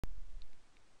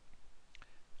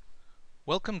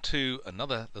Welcome to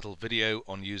another little video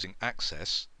on using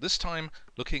Access, this time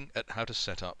looking at how to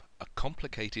set up a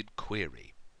complicated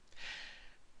query.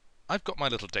 I've got my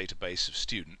little database of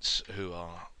students who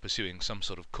are pursuing some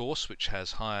sort of course which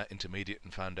has higher, intermediate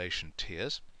and foundation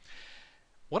tiers.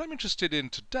 What I'm interested in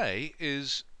today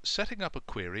is setting up a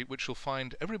query which will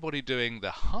find everybody doing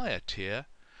the higher tier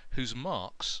whose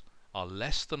marks are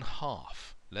less than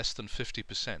half, less than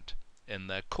 50%. in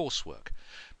their coursework,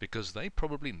 because they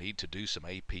probably need to do some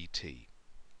APT.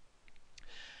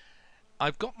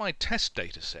 I've got my test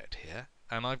data set here,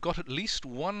 and I've got at least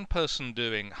one person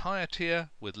doing higher tier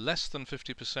with less than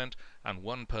 50% and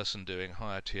one person doing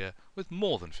higher tier with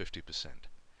more than 50%.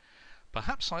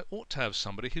 Perhaps I ought to have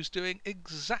somebody who's doing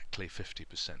exactly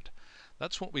 50%.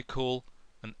 That's what we call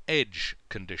an edge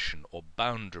condition or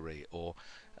boundary, or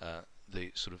the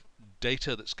sort of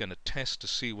data that's going to test to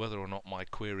see whether or not my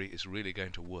query is really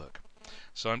going to work.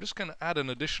 So I'm just going to add an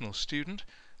additional student.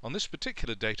 On this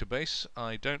particular database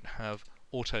I don't have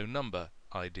auto number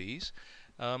IDs.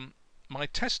 My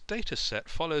test data set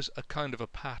follows a kind of a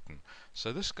pattern.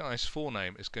 So this guy's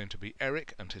forename is going to be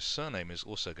Eric and his surname is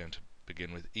also going to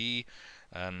begin with E,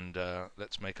 and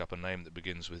let's make up a name that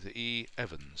begins with E,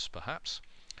 Evans perhaps.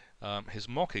 His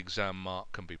mock exam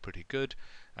mark can be pretty good,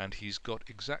 and he's got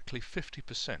exactly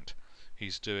 50%.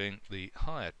 He's doing the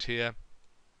higher tier.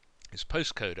 His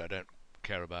postcode I don't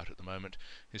care about at the moment.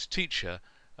 His teacher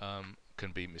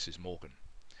can be Mrs. Morgan.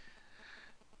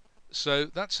 So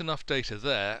that's enough data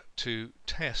there to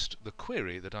test the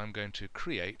query that I'm going to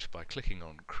create by clicking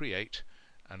on Create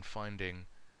and finding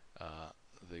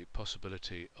the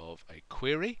possibility of a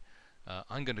query.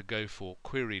 I'm going to go for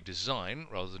query design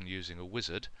rather than using a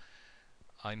wizard.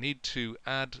 I need to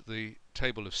add the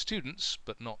table of students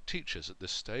but not teachers at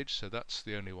this stage, so that's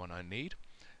the only one I need.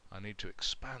 I need to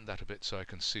expand that a bit so I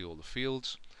can see all the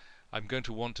fields. I'm going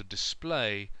to want to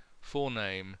display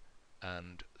forename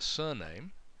and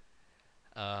surname.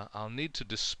 I'll need to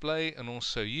display and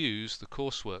also use the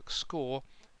coursework score,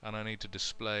 and I need to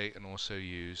display and also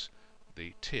use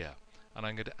the tier. And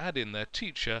I'm going to add in their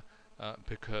teacher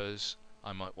because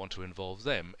I might want to involve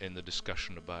them in the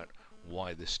discussion about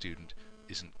why this student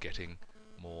isn't getting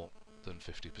more than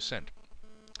 50%.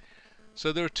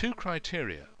 So there are two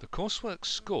criteria. The coursework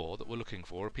score that we're looking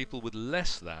for are people with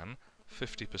less than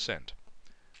 50%.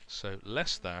 So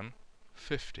less than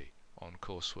 50 on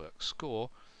coursework score,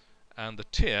 and the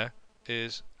tier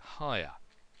is higher.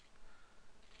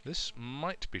 This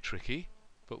might be tricky,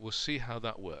 but we'll see how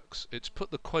that works. It's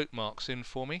put the quote marks in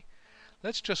for me.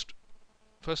 Let's just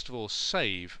first of all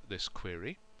save this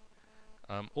query.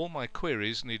 All my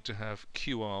queries need to have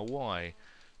QRY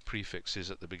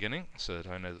prefixes at the beginning so that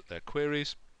I know that they're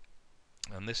queries,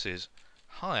 and this is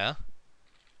higher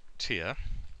tier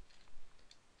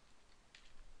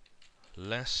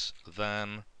less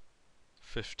than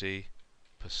 50%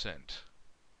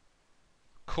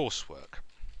 coursework,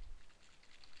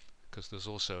 because there's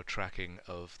also a tracking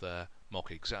of their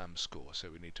mock exam score, so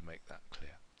we need to make that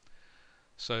clear.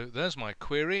 So there's my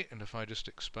query, and if I just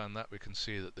expand that we can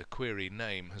see that the query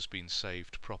name has been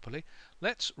saved properly.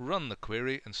 Let's run the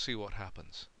query and see what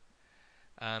happens.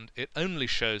 And it only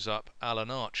shows up Alan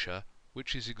Archer,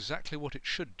 which is exactly what it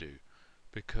should do,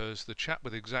 because the chap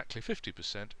with exactly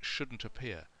 50% shouldn't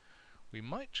appear. We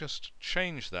might just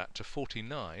change that to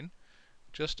 49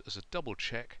 just as a double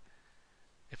check.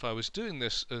 If I was doing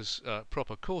this as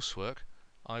proper coursework,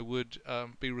 I would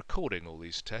be recording all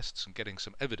these tests and getting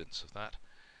some evidence of that.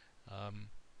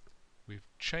 We've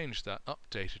changed that,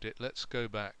 updated it. Let's go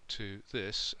back to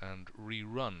this and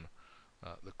rerun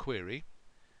the query.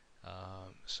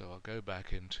 So I'll go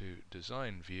back into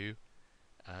Design View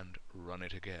and run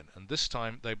it again. And this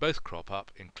time they both crop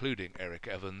up, including Eric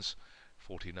Evans,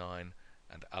 49,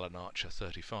 and Alan Archer,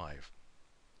 35.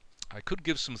 I could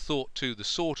give some thought to the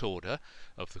sort order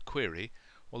of the query,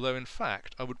 although in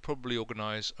fact I would probably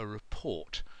organize a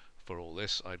report for all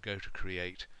this. I'd go to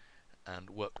Create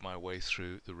and work my way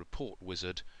through the report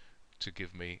wizard to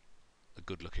give me a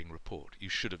good looking report. You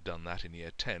should have done that in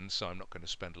year 10, so I'm not going to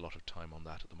spend a lot of time on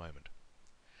that at the moment.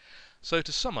 So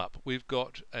to sum up, we've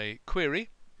got a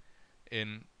query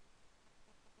in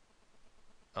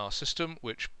our system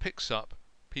which picks up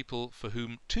people for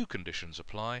whom two conditions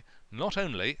apply. Not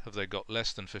only have they got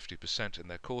less than 50% in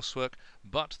their coursework,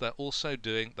 but they're also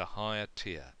doing the higher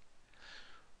tier.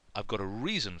 I've got a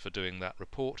reason for doing that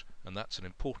report, and that's an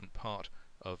important part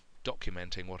of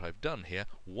documenting what I've done here.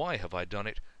 Why have I done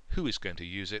it? Who is going to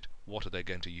use it? What are they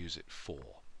going to use it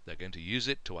for? They're going to use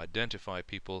it to identify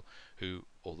people who,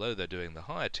 although they're doing the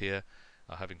higher tier,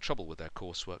 are having trouble with their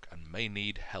coursework and may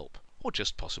need help, or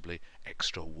just possibly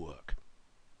extra work.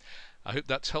 I hope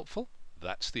that's helpful.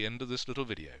 That's the end of this little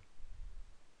video.